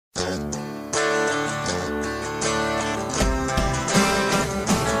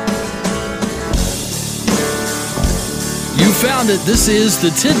found it. This is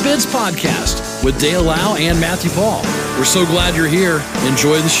the Tidbits Podcast with Dale Lau and Matthew Paul. We're so glad you're here.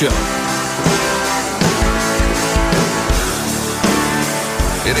 Enjoy the show.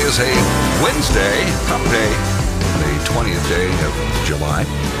 It is a Wednesday, hump day, the 20th day of July.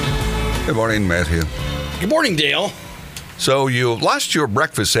 Good morning, Matthew. Good morning, Dale. So you lost your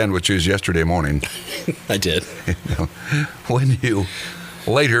breakfast sandwiches yesterday morning. I did. When you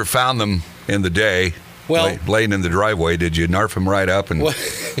later found them in the day, laying in the driveway, did you narf them right up? And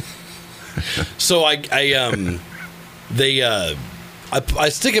So I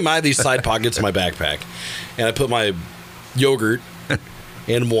stick in these side pockets in my backpack, and I put my yogurt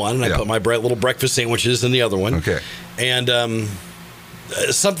in one, and I put my little breakfast sandwiches in the other one. Okay. And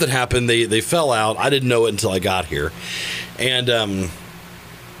something happened. They fell out. I didn't know it until I got here. And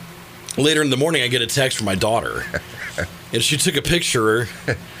later in the morning, I get a text from my daughter, and she took a picture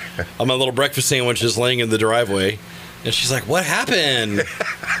of my little breakfast sandwiches laying in the driveway, and she's like, "What happened?"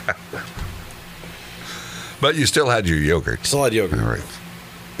 But you still had your yogurt. Still had yogurt. All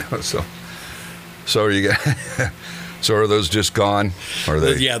right. So are you? So are those just gone? Or are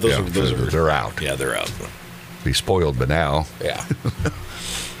they? Yeah, those are. They're out. Yeah, they're out. Be spoiled by now. Yeah.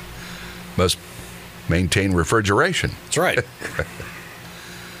 Must maintain refrigeration. That's right.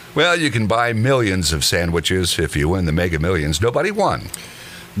 Well, you can buy millions of sandwiches if you win the Mega Millions. Nobody won.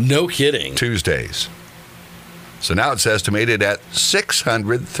 No kidding. Tuesdays. So now it's estimated at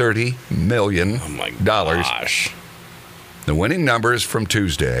 $630 million. Oh my gosh. The winning numbers from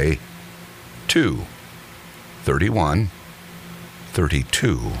Tuesday: 2, 31,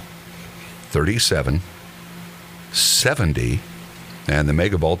 32, 37, 70, and the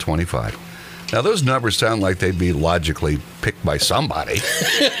Mega Ball 25. Now, those numbers sound like they'd be logically picked by somebody,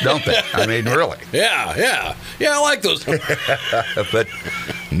 don't they? I mean, really. Yeah, I like those. But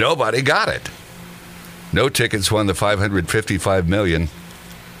nobody got it. No tickets won the $555 million.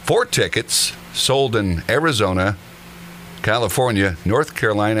 4 tickets sold in Arizona, California, North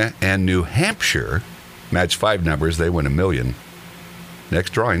Carolina, and New Hampshire. Match 5 numbers, they win $1 million. Next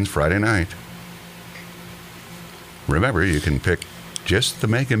drawing's Friday night. Remember, you can pick just the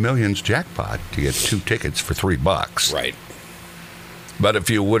Mega Millions jackpot to get 2 tickets for $3. Right. But if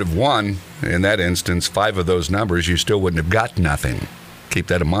you would have won, in that instance, 5 of those numbers, you still wouldn't have got nothing. Keep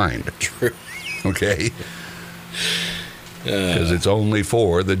that in mind. True. Okay? Because it's only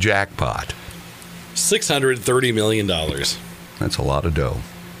for the jackpot. $630 million. That's a lot of dough.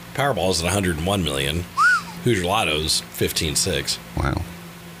 Powerball's at $101 million. Hoosier Lotto's $15.6. Wow.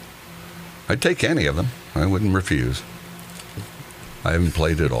 I'd take any of them. I wouldn't refuse. I haven't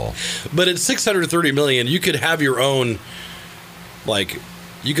played it all. But at $630 million, you could have your own,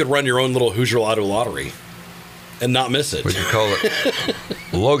 you could run your own little Hoosier Lotto lottery and not miss it. We could call it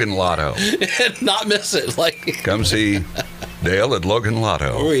Logan Lotto. And not miss it. Come see Dale at Logan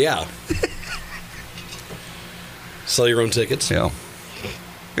Lotto. Oh, yeah. Sell your own tickets. Yeah.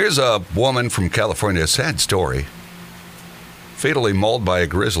 Here's a woman from California, a sad story. Fatally mauled by a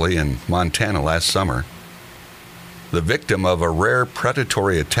grizzly in Montana last summer. The victim of a rare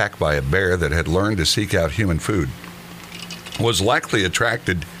predatory attack by a bear that had learned to seek out human food was likely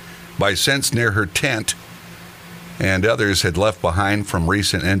attracted by scents near her tent and others had left behind from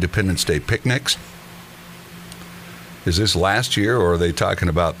recent Independence Day picnics. Is this last year, or are they talking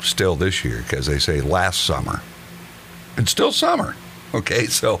about still this year? Because they say last summer. It's still summer. Okay,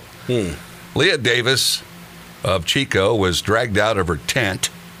 so Leah Davis of Chico was dragged out of her tent,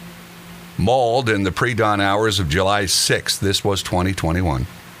 mauled in the pre-dawn hours of July 6th. This was 2021.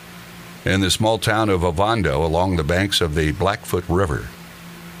 In the small town of Ovando along the banks of the Blackfoot River,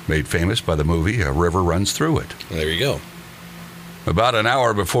 made famous by the movie A River Runs Through It. There you go. About an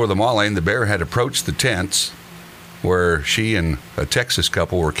hour before the mauling, the bear had approached the tents where she and a Texas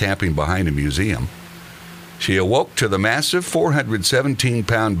couple were camping behind a museum. She awoke to the massive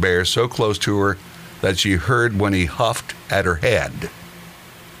 417-pound bear so close to her that she heard when he huffed at her head.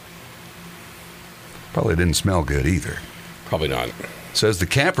 Probably didn't smell good either. Probably not. Says the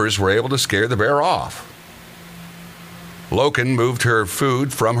campers were able to scare the bear off. Loken moved her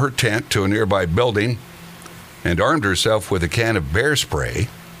food from her tent to a nearby building and armed herself with a can of bear spray.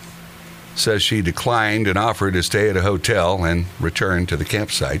 Says she declined and offered to stay at a hotel and return to the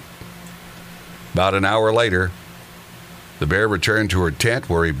campsite. About an hour later, the bear returned to her tent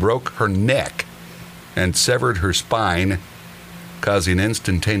where he broke her neck and severed her spine, causing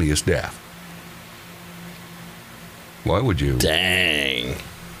instantaneous death. Why would you? Dang.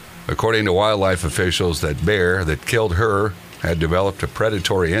 According to wildlife officials, that bear that killed her had developed a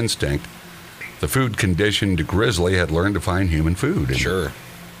predatory instinct. The food-conditioned grizzly had learned to find human food. Sure.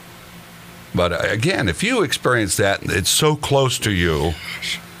 But again, if you experience that, it's so close to you,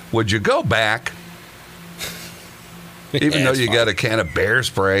 would you go back? Even though you got a can of bear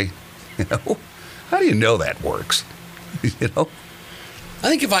spray? You know? How do you know that works? You know? I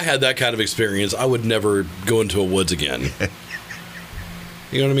think if I had that kind of experience, I would never go into a woods again.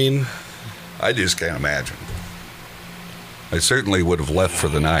 You know what I mean? I just can't imagine. I certainly would have left for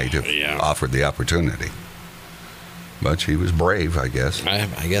the night if offered the opportunity. But she was brave, I guess.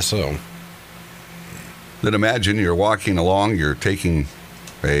 I guess so. Then imagine you're walking along, you're taking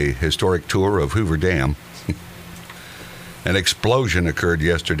a historic tour of Hoover Dam. An explosion occurred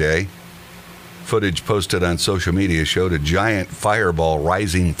yesterday. Footage posted on social media showed a giant fireball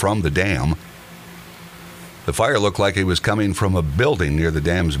rising from the dam. The fire looked like it was coming from a building near the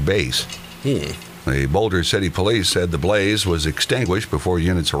dam's base. The Boulder City Police said the blaze was extinguished before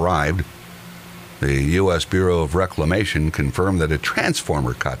units arrived. The U.S. Bureau of Reclamation confirmed that a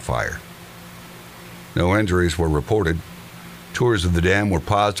transformer caught fire. No injuries were reported. Tours of the dam were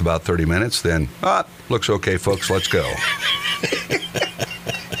paused about 30 minutes. Then, looks okay, folks, let's go.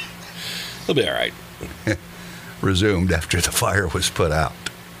 It'll be all right. Resumed after the fire was put out.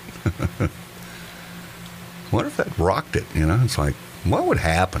 What if that rocked it? You know, it's like, what would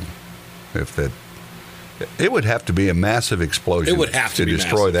happen if that? It would have to be a massive explosion. It would have to be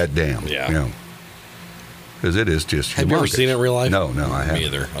destroy massive. That dam. Yeah. You know, because it is just. Have you ever seen it in real life? No, I haven't. Me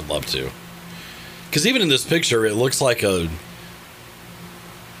either. I'd love to. Because even in this picture, it looks like a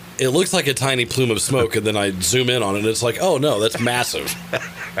tiny plume of smoke, and then I zoom in on it, and it's like, oh no, that's massive.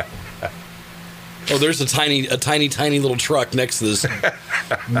 Oh, there's a tiny little truck next to this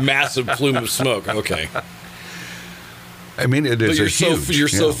massive plume of smoke. Okay. I mean, it is you're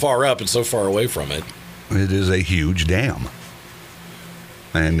so far up and so far away from it. It is a huge dam.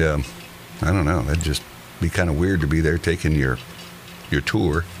 And I don't know, that'd just be kind of weird to be there taking your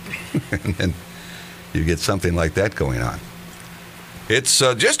tour, and then you get something like that going on. It's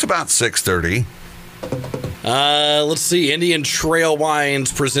just about 6:30. Let's see. Indian Trail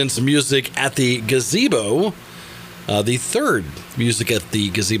Wines presents music at the Gazebo. The third music at the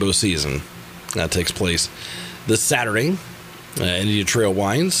Gazebo season. That takes place this Saturday. Indian Trail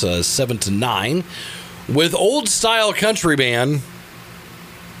Wines, 7 to 9. With old style country band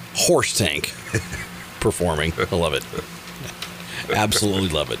Horse Tank performing. I love it. Absolutely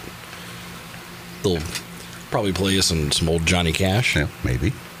love it. They'll probably play us some old Johnny Cash. Yeah,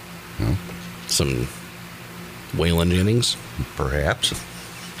 maybe. No. Some Waylon Jennings. Perhaps.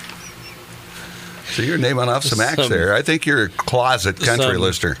 So you're naming off some acts there. I think you're a closet country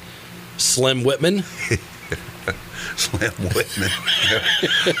listener. Slim Whitman. Slim Whitman.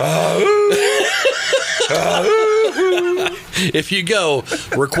 If you go,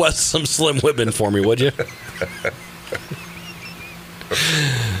 request some Slim Whitman for me, would you?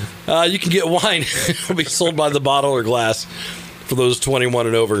 You can get wine. It'll be sold by the bottle or glass for those 21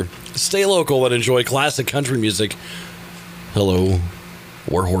 and over. Stay local and enjoy classic country music. Hello,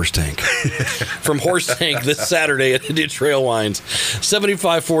 we're Horse Tank. From Horse Tank this Saturday at Indian Trail Wines,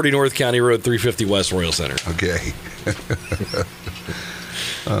 7540 North County Road, 350 West Royal Center. Okay.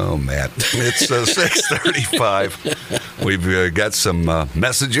 Oh, Matt. It's 6:35. We've got some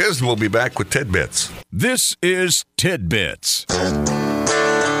messages, and we'll be back with Tidbits. This is Tidbits.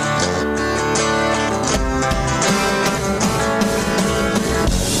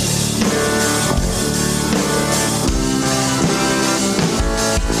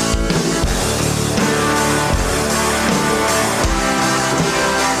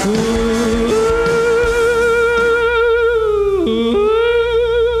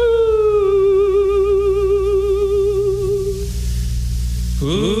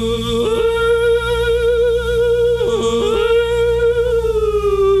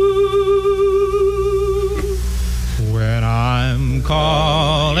 When I'm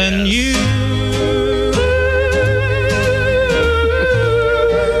calling you,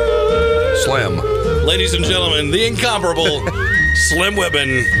 Slim. Ladies and gentlemen, the incomparable Slim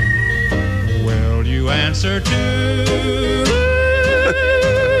Whitman. will you answer to?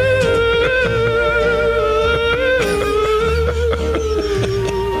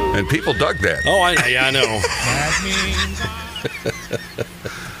 And people dug that. Oh, I know. That means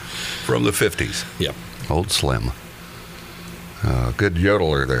From the 50s. Yep. Old Slim. Good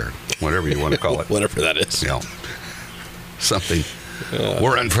yodeler there, whatever you want to call it. Whatever that is. You know, something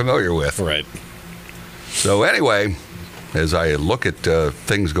we're unfamiliar with. Right. So anyway, as I look at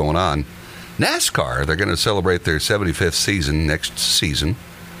things going on, NASCAR, they're going to celebrate their 75th season next season.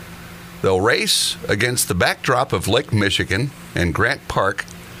 They'll race against the backdrop of Lake Michigan and Grant Park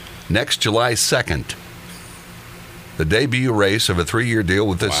next July 2nd. the debut race of a 3-year deal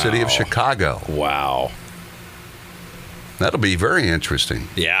with the city of Wow. Chicago. Wow. That'll be very interesting.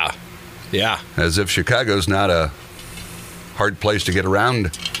 Yeah. Yeah. As if Chicago's not a hard place to get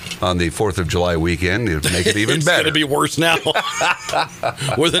around on the 4th of July weekend. It'd make it even It's better. going to be worse now.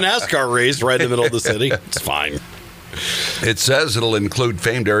 With a NASCAR race right in the middle of the city. It's fine. It says it'll include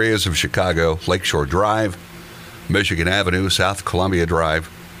famed areas of Chicago, Lakeshore Drive, Michigan Avenue, South Columbia Drive,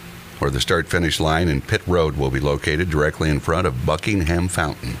 where the start-finish line and pit road will be located directly in front of Buckingham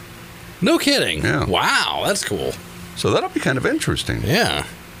Fountain. No kidding. Yeah. Wow. That's cool. So that'll be kind of interesting. Yeah.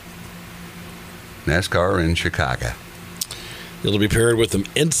 NASCAR in Chicago. It'll be paired with the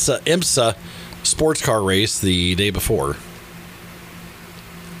IMSA sports car race the day before.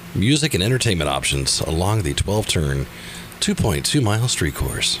 Music and entertainment options along the 12-turn, 2.2-mile street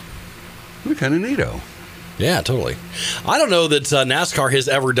course. That'd be kind of neato. Yeah, totally. I don't know that NASCAR has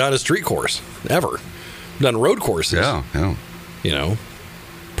ever done a street course. Ever. Done road courses. Yeah, yeah. You know,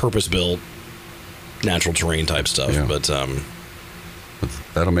 purpose-built, natural terrain type stuff. Yeah. But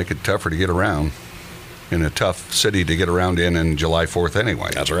That'll make it tougher to get around. In a tough city to get around in July 4th anyway.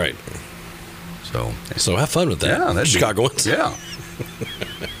 that's right. So have fun with that. yeah, that's Chicagoans. Yeah.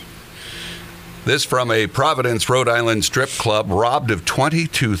 This from a Providence, Rhode Island strip club robbed of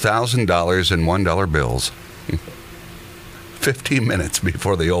 $22,000 in $1 bills. 15 minutes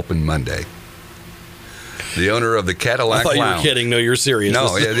before they opened Monday. The owner of the Cadillac I thought you were Lounge. kidding. No, you're serious.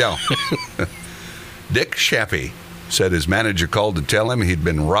 No, This is- yeah. Dick Shappy said his manager called to tell him he'd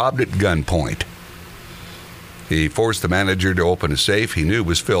been robbed at gunpoint. He forced the manager to open a safe he knew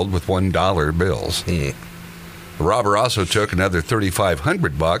was filled with $1 bills. The robber also took another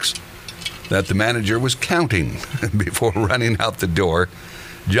 $3,500 that the manager was counting before running out the door,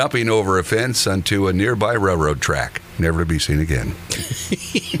 jumping over a fence onto a nearby railroad track, never to be seen again.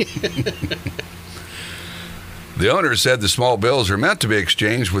 The owner said the small bills are meant to be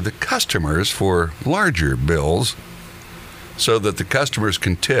exchanged with the customers for larger bills so that the customers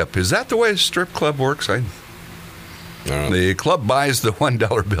can tip. Is that the way a strip club works? The club buys the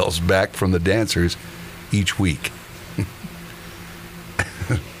 $1 bills back from the dancers each week.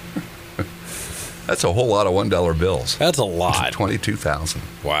 That's a whole lot of $1 bills. That's a lot. 22,000.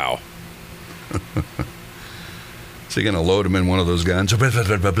 Wow. So you're going to load them in one of those guns, let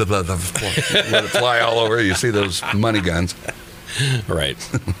it fly all over. You see those money guns. Right.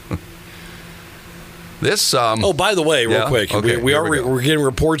 This Oh, by the way, real Yeah? quick, Okay, here we go. we're getting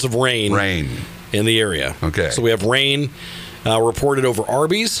reports of rain rain. in the area. Okay. So we have rain reported over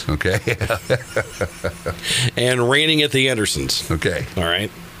Arby's Okay. and raining at the Andersons. Okay. All right.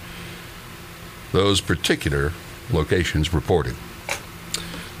 Those particular locations reported.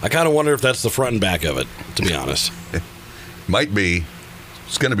 I kind of wonder if that's the front and back of it, to be honest. Might be.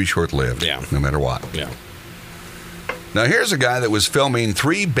 It's going to be short-lived. Yeah. No matter what. Yeah. Now, here's a guy that was filming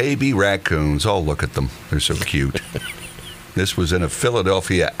 3 baby raccoons. Oh, look at them. They're so cute. This was in a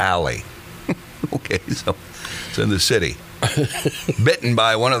Philadelphia alley. Okay, so it's in the city. Bitten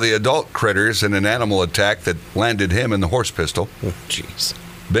by one of the adult critters in an animal attack that landed him in the horse pistol. Oh, jeez.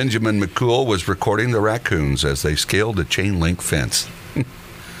 Benjamin McCool was recording the raccoons as they scaled a chain-link fence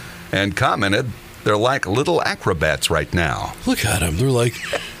and commented, "They're like little acrobats right now." Look at them. They're like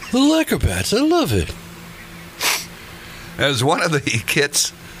little acrobats. I love it. As one of the kits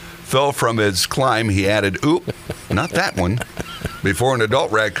fell from his climb, he added, "Oop, not that one," before an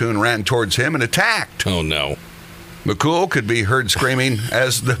adult raccoon ran towards him and attacked. Oh, no. McCool could be heard screaming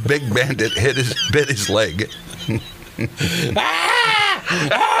as the big bandit bit his leg.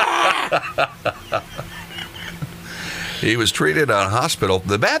 He was treated at a hospital.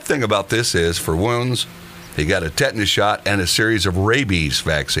 The bad thing about this is, for wounds, he got a tetanus shot and a series of rabies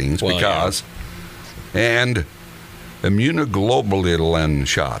vaccines Well, and immunoglobulin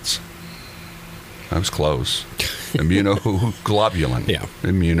shots. I was close. Immunoglobulin. Yeah.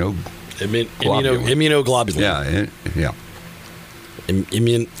 Immunoglobulin. Immunoglobulin. Yeah.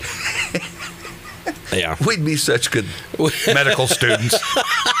 Immune. Yeah. We'd be such good medical students.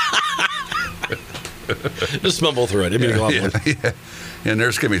 Just mumble through it. Immunoglobulin. Yeah,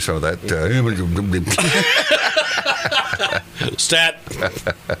 nurse, give me some of that. Stat.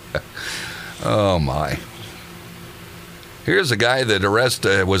 Oh, my. Here's a guy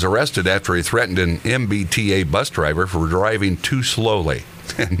that was arrested after he threatened an MBTA bus driver for driving too slowly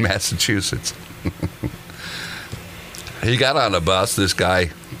in Massachusetts. He got on a bus, this guy,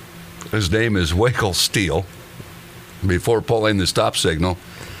 his name is Wakel Steele, before pulling the stop signal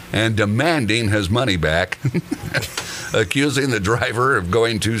and demanding his money back, accusing the driver of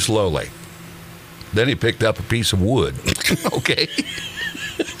going too slowly. Then he picked up a piece of wood. Okay.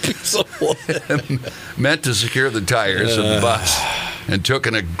 piece of wood. Meant to secure the tires of the bus, and took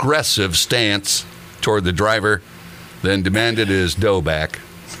an aggressive stance toward the driver, then demanded his dough back.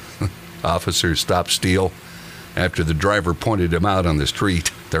 Officers stopped Steele after the driver pointed him out on the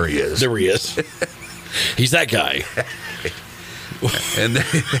street. There he is. There he is. He's that guy. And then,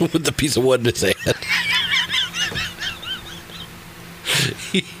 with the piece of wood in his hand.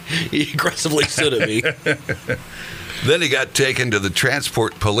 He aggressively stood at me. then he got taken to the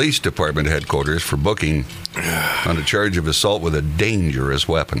Transport Police Department headquarters for booking on a charge of assault with a dangerous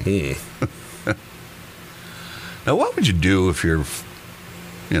weapon. Now, what would you do if you're,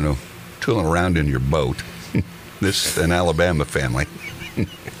 tooling around in your boat? This an Alabama family.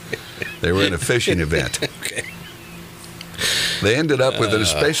 They were in a fishing event. Okay. They ended up with an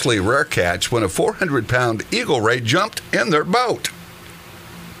especially rare catch when a 400-pound eagle ray jumped in their boat.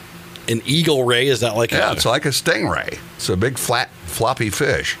 An eagle ray? Is that like it's like a stingray. It's a big, flat, floppy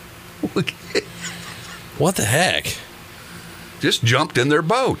fish. What the heck? Just jumped in their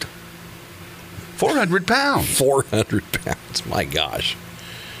boat. 400 pounds. 400 pounds. My gosh.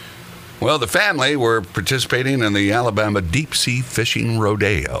 Well, the family were participating in the Alabama Deep Sea Fishing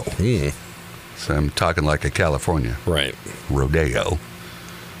Rodeo. So I'm talking like a California rodeo.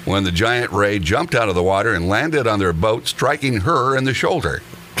 When the giant ray jumped out of the water and landed on their boat, striking her in the shoulder.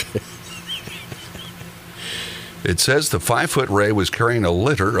 It says the 5-foot ray was carrying a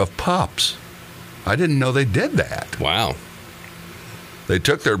litter of pups. I didn't know they did that. Wow. They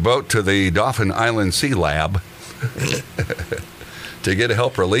took their boat to the Dauphin Island Sea Lab to get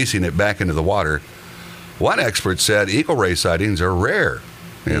help releasing it back into the water. One expert said eagle ray sightings are rare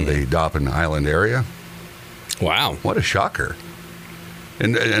in the Dauphin Island area. Wow. What a shocker.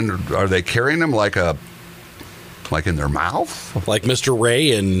 And are they carrying them like in their mouth? Like Mr.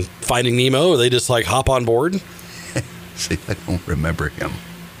 Ray in Finding Nemo? Or they just like hop on board? See, I don't remember him.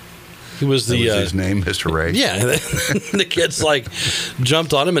 He was That was his name, Mr. Ray? Yeah. The kids like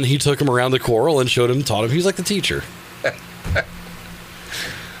jumped on him and he took him around the coral and showed him, taught him. He was like the teacher.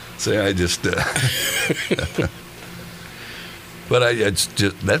 See, I just... But it's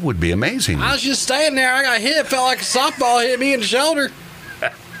just, that would be amazing. I was just standing there. I got hit. Felt like a softball hit me in the shoulder.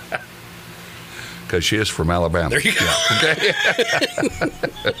 Because she is from Alabama. There you go. Okay.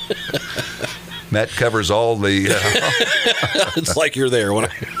 That covers all the... It's like you're there. When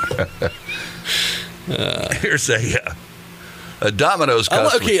Here's a Domino's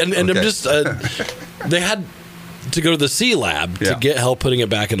customer. Okay, and I'm just... they had to go to the Sea Lab to get help putting it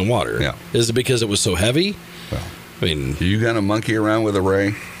back in the water. Yeah. Is it because it was so heavy? Well, I mean... You going to monkey around with a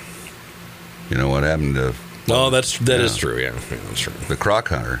ray? You know what happened to... Oh, that is true, yeah. That's true. The croc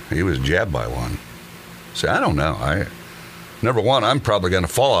hunter, he was jabbed by one. See, I don't know. Number one, I'm probably going to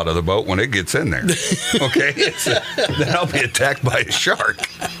fall out of the boat when it gets in there. Okay? Then I'll be attacked by a shark.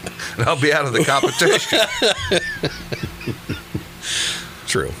 And I'll be out of the competition.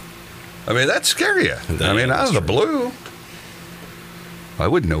 True. I mean, that'd scare you. Out of the blue. I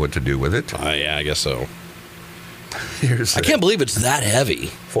wouldn't know what to do with it. Yeah, I guess so. I can't believe it's that heavy.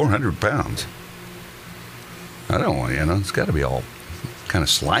 400 pounds. I don't want, it's got to be all kind of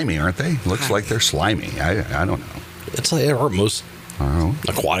slimy, aren't they? Looks like they're slimy. I don't know. It's like, aren't most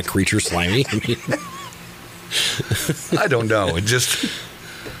aquatic creatures slimy? I mean, I don't know. It's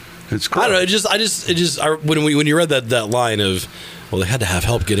gross. I don't know. When you read that line of, well, they had to have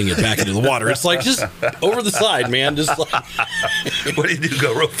help getting it back into the water. It's like, just over the side, man. Just like, what do you do?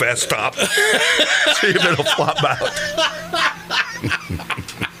 Go real fast, stop. See if it'll flop out.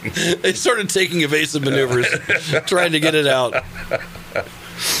 They started taking evasive maneuvers, trying to get it out.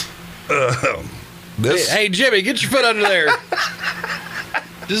 Hey, Jimmy, get your foot under there.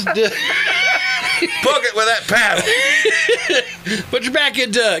 Just poke it with that paddle. Put your back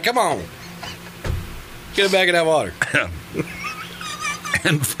into it. Come on. Get it back in that water.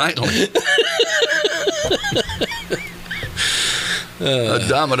 And finally, a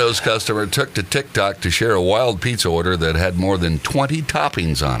Domino's customer took to TikTok to share a wild pizza order that had more than 20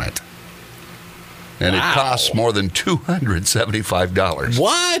 toppings on it. And it costs more than $275.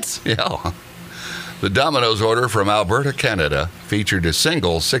 What? Yeah. The Domino's order from Alberta, Canada, featured a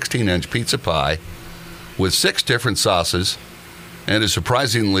single 16-inch pizza pie with 6 different sauces and a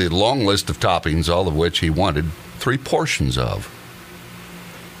surprisingly long list of toppings, all of which he wanted 3 portions of.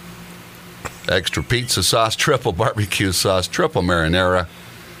 Extra pizza sauce, triple barbecue sauce, triple marinara,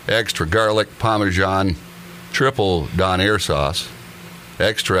 extra garlic, parmesan, triple Donair sauce,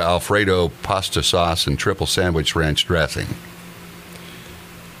 extra Alfredo pasta sauce, and triple sandwich ranch dressing.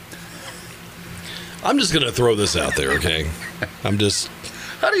 I'm just going to throw this out there, okay? How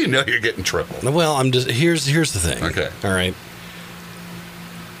do you know you're getting triple? Well, here's the thing. Okay. All right.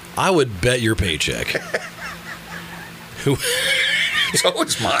 I would bet your paycheck. So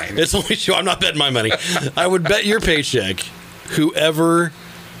it's mine. It's only true. I'm not betting my money. I would bet your paycheck. Whoever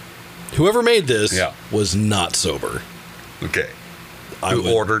made this was not sober. Okay.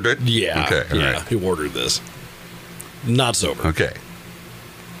 Who ordered it? Yeah. Okay. All yeah. right. Who ordered this? Not sober. Okay.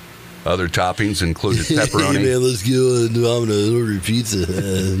 Other toppings included pepperoni. Hey man, let's go to Domino's, order pizza.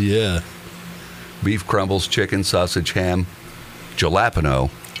 Yeah. Beef crumbles, chicken, sausage, ham, jalapeno.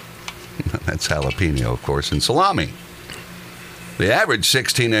 That's jalapeno, of course, and salami. The average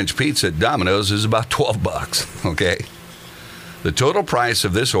 16-inch pizza at Domino's is about $12. Okay. The total price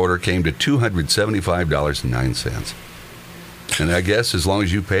of this order came to $275.09. And I guess as long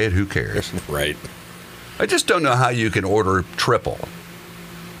as you pay it, who cares? Right. I just don't know how you can order triple.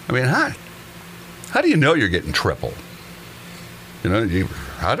 I mean, how do you know you're getting triple? You know,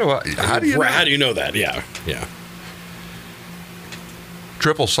 how do you know? How do you know that? Yeah. Yeah.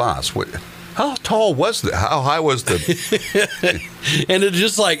 Triple sauce. How tall was the? How high was the? And it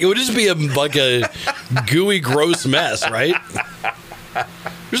would just be like a gooey, gross mess, right?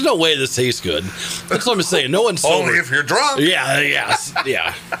 There's no way this tastes good. That's what I'm saying. No one's sober. Only if you're drunk.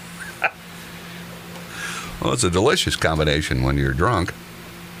 Yeah. Well, it's a delicious combination when you're drunk.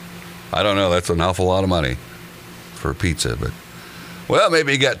 I don't know. That's an awful lot of money for pizza, but well,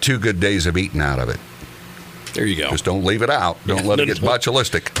 maybe you got 2 good days of eating out of it. There you go. Just don't leave it out. Don't let it get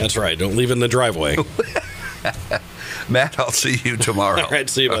botulistic. That's right. Don't leave it in the driveway. Matt, I'll see you tomorrow. All right.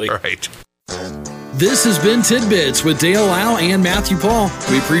 See you, buddy. All right. This has been Tidbits with Dale Lau and Matthew Paul.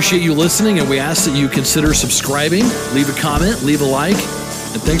 We appreciate you listening, and we ask that you consider subscribing, leave a comment, leave a like,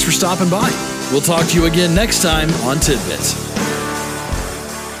 and thanks for stopping by. We'll talk to you again next time on Tidbits.